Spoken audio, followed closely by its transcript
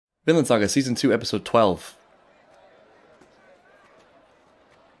Vinland Saga Season 2 Episode 12.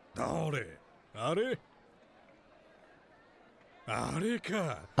 Oh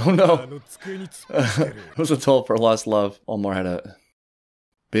no! It was a toll for lost love. Olmar had a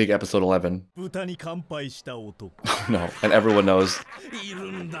big episode 11. Oh no, and everyone knows.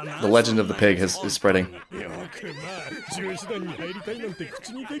 The legend of the pig is spreading.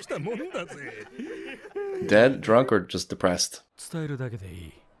 Dead, drunk, or just depressed?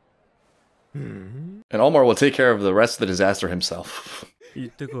 And Olmar will take care of the rest of the disaster himself.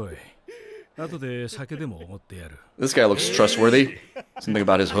 This guy looks trustworthy. Something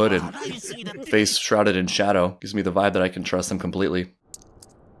about his hood and face shrouded in shadow gives me the vibe that I can trust him completely.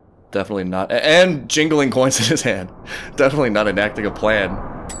 Definitely not. And jingling coins in his hand. Definitely not enacting a plan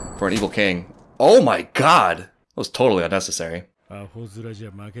for an evil king. Oh my god! That was totally unnecessary. I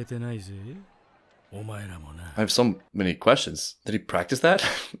have so many questions. Did he practice that?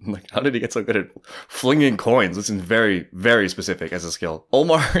 Like, how did he get so good at flinging coins? This is very, very specific as a skill.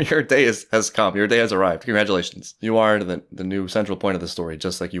 Olmar, your day has come. Your day has arrived. Congratulations. You are the new central point of the story,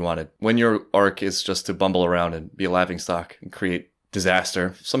 just like you wanted. When your arc is just to bumble around and be a laughingstock and create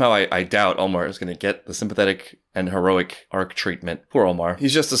disaster, somehow I doubt Olmar is going to get the sympathetic and heroic arc treatment. Poor Olmar.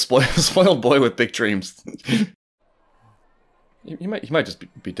 He's just a spoiled boy with big dreams. He might just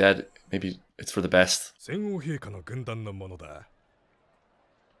be dead. Maybe it's for the best. You can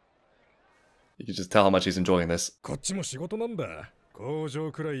just tell how much he's enjoying this.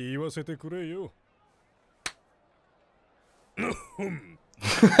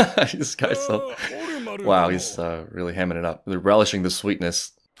 This guy's so... Wow, he's really hamming it up. They're relishing the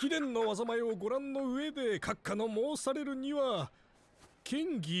sweetness.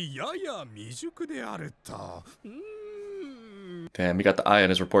 Damn, he got the I on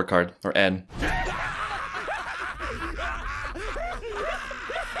his report card. Or N.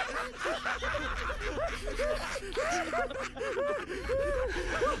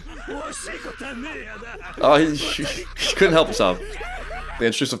 Oh, he couldn't help himself. The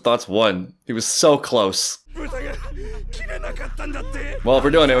intrusive thoughts won. He was so close. Well, if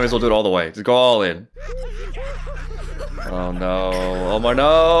we're doing it, we might as well do it all the way. Just go all in. Oh no. Olmar,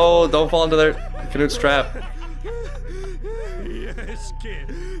 no! Don't fall into their Canute's trap.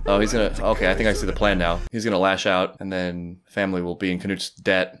 Oh, he's gonna... Okay, I think I see the plan now. He's gonna lash out, and then family will be in Canute's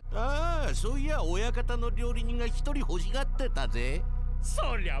debt. And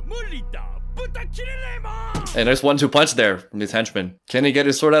there's 1-2 punch there from his henchman. Can he get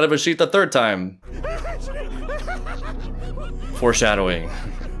his sword out of his sheath the third time? Foreshadowing.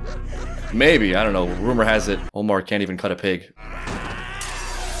 Maybe, I don't know. Rumor has it Olmar can't even cut a pig.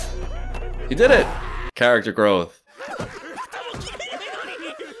 He did it! Character growth.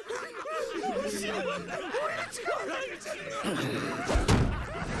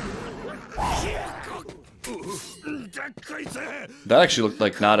 That actually looked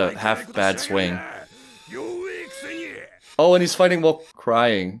like not a half bad swing. Oh, and he's fighting while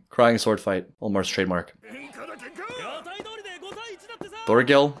crying. Crying sword fight. Olmar's trademark.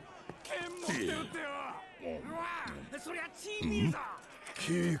 Thorgil?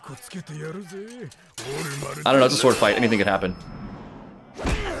 I don't know, it's a sword fight. Anything can happen.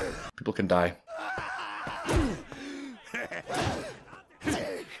 People can die.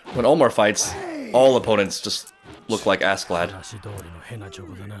 When Olmar fights, all opponents just look like Askeladd.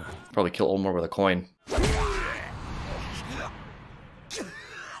 Probably kill Olmar with a coin.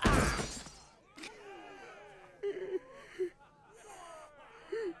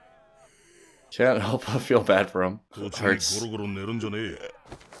 Can't help but feel bad for him. It hurts.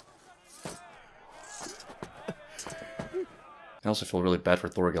 I also feel really bad for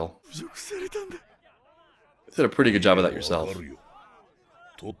Thorgil. You did a pretty good job of that yourself.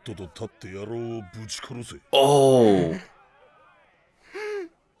 Oh!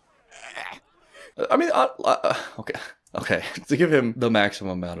 I mean, okay. Okay, to give him the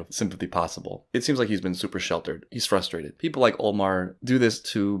maximum amount of sympathy possible. It seems like he's been super sheltered. He's frustrated. People like Olmar do this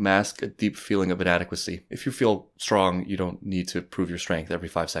to mask a deep feeling of inadequacy. If you feel strong, you don't need to prove your strength every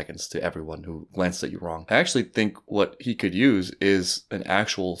 5 seconds to everyone who glanced at you wrong. I actually think what he could use is an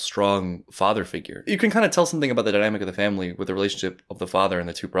actual strong father figure. You can kind of tell something about the dynamic of the family with the relationship of the father and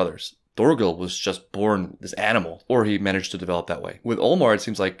the 2 brothers. Thorgil was just born this animal, or he managed to develop that way. With Olmar, it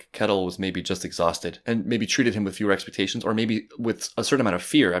seems like Kettle was maybe just exhausted and maybe treated him with fewer expectations, or maybe with a certain amount of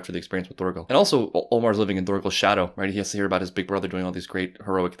fear after the experience with Thorgil. And also, Olmar's living in Thorgil's shadow, right? He has to hear about his big brother doing all these great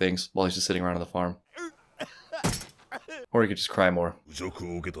heroic things while he's just sitting around on the farm. Or he could just cry more. There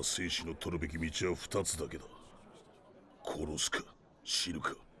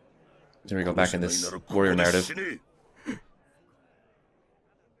we go, back in this warrior narrative.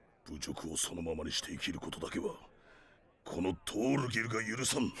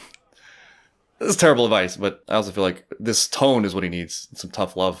 This is terrible advice, but I also feel like this tone is what he needs. Some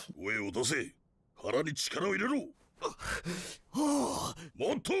tough love.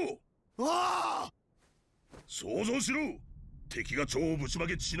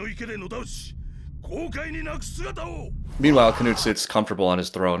 Meanwhile, Canute sits comfortable on his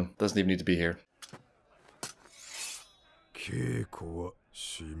throne. Doesn't even need to be here.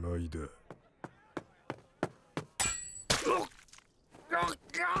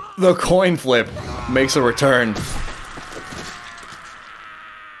 The coin flip makes a return.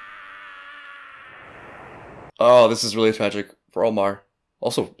 Oh, this is really tragic for Omar.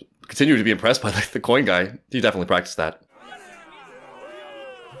 Also, continue to be impressed by the coin guy. He definitely practiced that.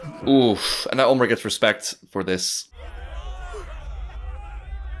 Oof. And now Omar gets respect for this.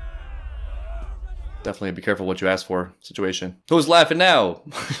 Definitely be careful what you ask for situation. Who's laughing now?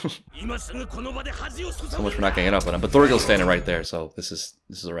 So much for not getting up on him. But Thorgil's standing right there, so this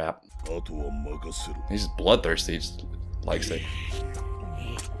is a wrap. He's just bloodthirsty, he just likes it.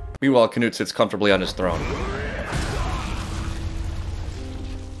 Meanwhile, Canute sits comfortably on his throne.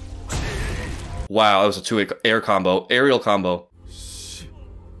 Wow, that was a two-way aerial combo.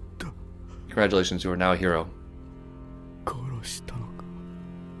 Congratulations, you are now a hero.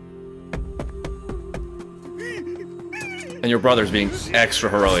 And your brother's being extra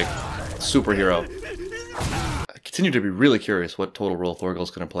heroic. Superhero. I continue to be really curious what total role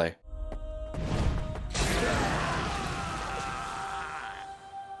Thorgil's gonna play.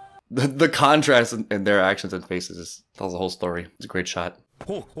 The contrast in their actions and faces tells the whole story. It's a great shot.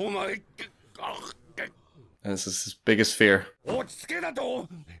 And this is his biggest fear.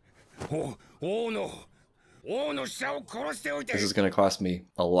 This is gonna cost me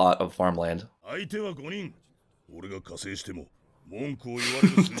a lot of farmland. Yeah.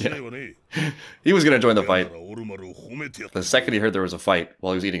 He was gonna join the fight. The second he heard there was a fight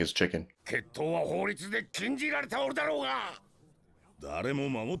while he was eating his chicken.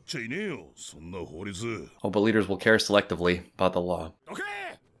 Oh, but leaders will care selectively about the law.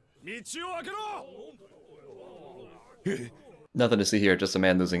 Nothing to see here, just a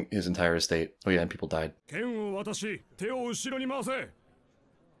man losing his entire estate. Oh yeah, and people died.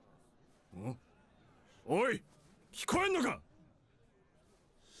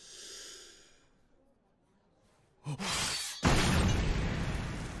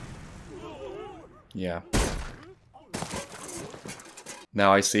 Yeah.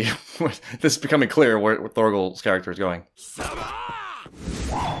 Now I see this is becoming clear where Thorgil's character is going.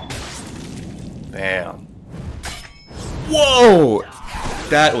 Bam. Whoa!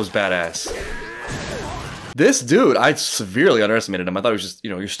 That was badass. This dude, I severely underestimated him. I thought he was just,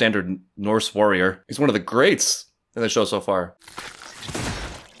 your standard Norse warrior. He's one of the greats in the show so far.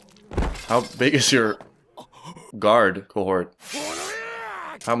 How big is your guard cohort?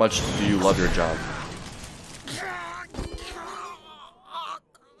 How much do you love your job?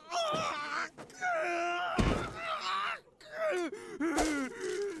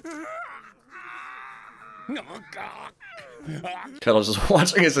 Kettle's just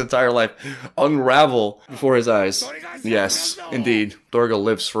watching his entire life unravel before his eyes. Yes, indeed. Thorgil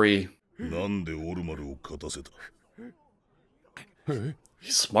lives free.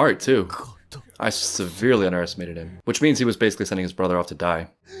 He's smart, too. I severely underestimated him. Which means he was basically sending his brother off to die.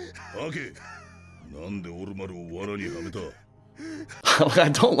 I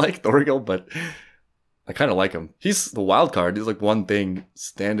don't like Thorgil, but I kind of like him. He's the wild card. He's like one thing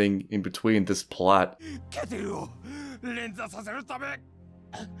standing in between this plot.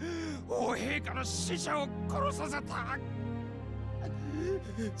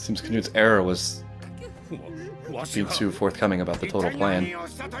 Seems Canute's error was being too forthcoming about the total plan.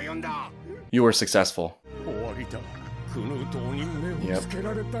 You were successful. Yep.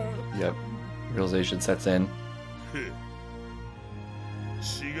 Yep. Realization sets in.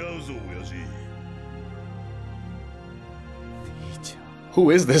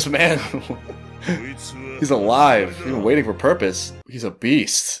 Who is this man? He's alive. He's been waiting for purpose. He's a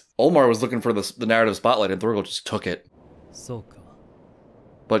beast. Olmar was looking for the narrative spotlight and Thorgil just took it.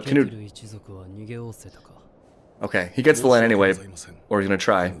 But Canute... Okay, he gets the land anyway, or he's gonna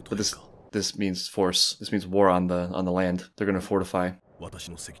try. But this means force. This means war on the land. They're gonna fortify.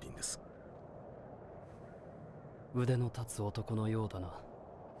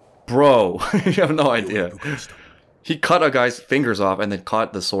 Bro, you have no idea. He cut a guy's fingers off and then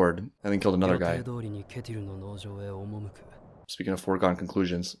caught the sword and then killed another guy. Speaking of foregone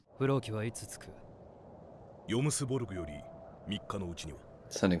conclusions.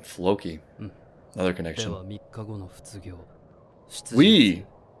 Sending Floki. Another connection. We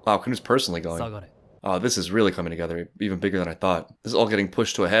Wow, Canute's personally going. Oh, this is really coming together, even bigger than I thought. This is all getting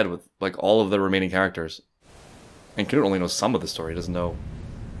pushed to a head with, like, all of the remaining characters. And Canute only knows some of the story, he doesn't know...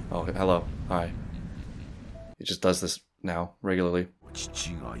 Oh, hello. Hi. He just does this now, regularly.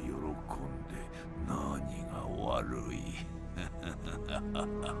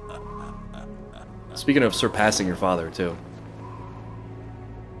 Speaking of surpassing your father, too.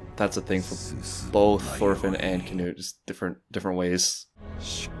 That's a thing for both Thorfinn and Canute, just different ways.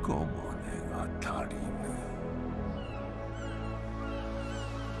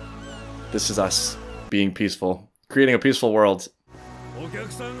 This is us being peaceful, creating a peaceful world.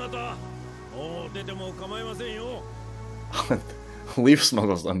 Leaf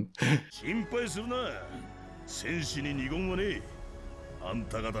smuggles them.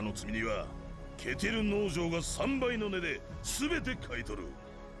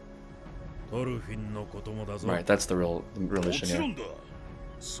 Right, that's the real mission here.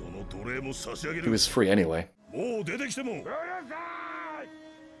 He was free anyway.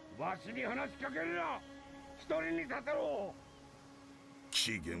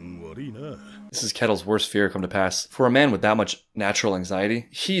 This is Kettle's worst fear come to pass. For a man with that much natural anxiety,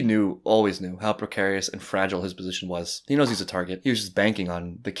 he always knew how precarious and fragile his position was. He knows he's a target. He was just banking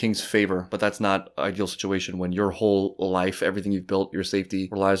on the king's favor, but that's not an ideal situation when your whole life, everything you've built, your safety,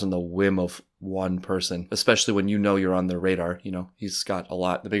 relies on the whim of one person, especially when you know you're on their radar. You know, he's got a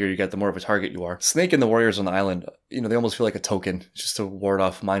lot. The bigger you get, the more of a target you are. Snake and the warriors on the island, you know, they almost feel like a token just to ward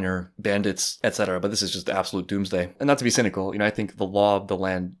off minor bandits, etc. But this is just absolute doomsday. And not to be cynical, you know, I think the law of the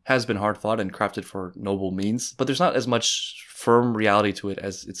land has been hard fought and crafted for noble means, but there's not as much firm reality to it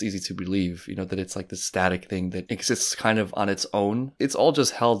as it's easy to believe, you know, that it's like this static thing that exists kind of on its own. It's all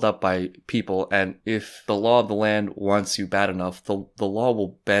just held up by people, and if the law of the land wants you bad enough, the law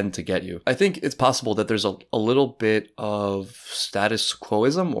will bend to get you. I think it's possible that there's a little bit of status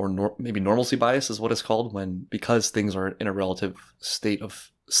quoism, or maybe normalcy bias is what it's called, when because things are in a relative state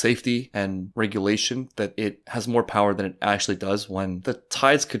of safety and regulation, that it has more power than it actually does, when the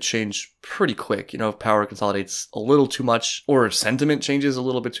tides could change pretty quick. You know, if power consolidates a little too much or sentiment changes a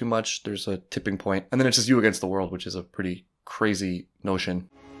little bit too much, there's a tipping point, and then it's just you against the world, which is a pretty crazy notion.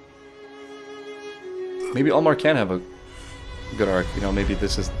 Maybe Olmar can have a good arc, you know, maybe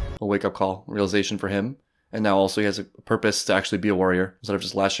this is a wake-up call, realization for him, and now also he has a purpose to actually be a warrior instead of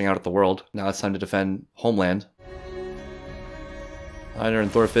just lashing out at the world. Now it's time to defend homeland. Einar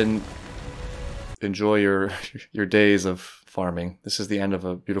and Thorfinn, enjoy your days of farming. This is the end of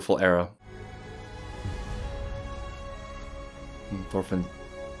a beautiful era. Thorfinn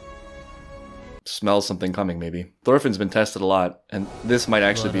smells something coming, maybe. Thorfinn's been tested a lot, and this might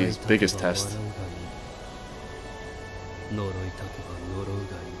actually be his biggest test.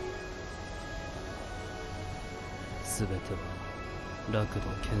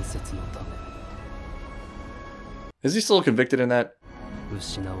 Is he still convicted in that?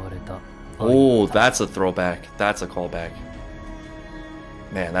 Oh, that's a throwback. That's a callback.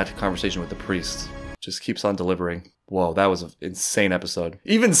 Man, that conversation with the priest just keeps on delivering. Whoa, that was an insane episode.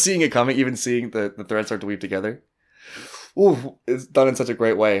 Even seeing it coming, even seeing the threads start to weave together. Ooh, it's done in such a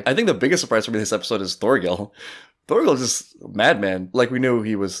great way. I think the biggest surprise for me this episode is Thorgil. Thorgil is just a madman. Like, we knew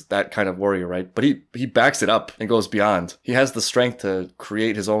he was that kind of warrior, right? But he backs it up and goes beyond. He has the strength to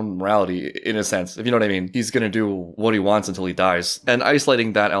create his own morality, in a sense, if you know what I mean. He's gonna do what he wants until he dies. And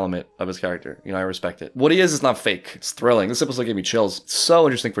isolating that element of his character, you know, I respect it. What he is not fake. It's thrilling. This episode gave me chills. It's so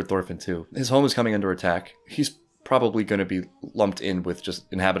interesting for Thorfinn, too. His home is coming under attack. He's probably going to be lumped in with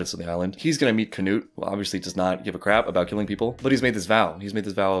just inhabitants of the island. He's going to meet Canute, who obviously does not give a crap about killing people, but he's made this vow. He's made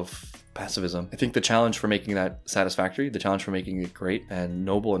this vow of pacifism. I think the challenge for making that satisfactory, the challenge for making it great and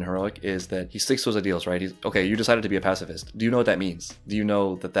noble and heroic, is that he sticks to his ideals, right? He's, okay, you decided to be a pacifist. Do you know what that means? Do you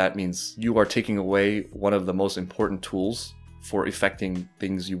know that that means you are taking away one of the most important tools for effecting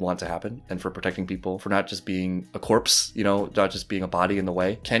things you want to happen, and for protecting people, for not just being a corpse, you know, not just being a body in the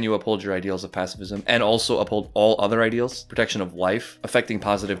way? Can you uphold your ideals of pacifism and also uphold all other ideals? Protection of life, affecting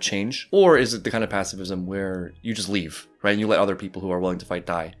positive change? Or is it the kind of pacifism where you just leave, right? And you let other people who are willing to fight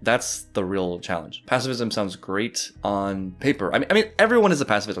die? That's the real challenge. Pacifism sounds great on paper. I mean, everyone is a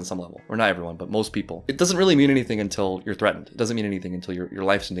pacifist on some level. Or not everyone, but most people. It doesn't really mean anything until you're threatened. It doesn't mean anything until your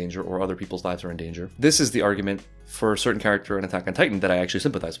life's in danger or other people's lives are in danger. This is the argument for a certain character in Attack on Titan that I actually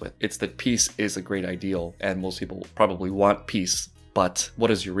sympathize with. It's that peace is a great ideal, and most people probably want peace but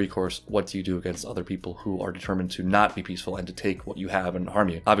what is your recourse? What do you do against other people who are determined to not be peaceful and to take what you have and harm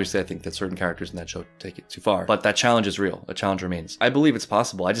you? Obviously, I think that certain characters in that show take it too far, but that challenge is real. A challenge remains. I believe it's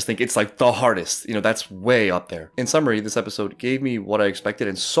possible. I just think it's like the hardest. You know, that's way up there. In summary, this episode gave me what I expected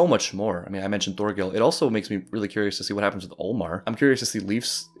and so much more. I mean, I mentioned Thorgil. It also makes me really curious to see what happens with Olmar. I'm curious to see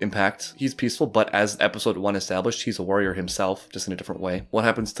Leif's impact. He's peaceful, but as episode 1 established, he's a warrior himself, just in a different way. What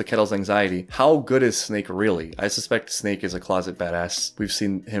happens to Kettle's anxiety? How good is Snake really? I suspect Snake is a closet badass. We've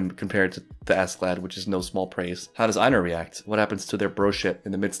seen him compared to the Asklad, which is no small praise. How does Einar react? What happens to their broship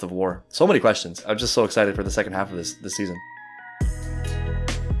in the midst of war? So many questions. I'm just so excited for the second half of this season.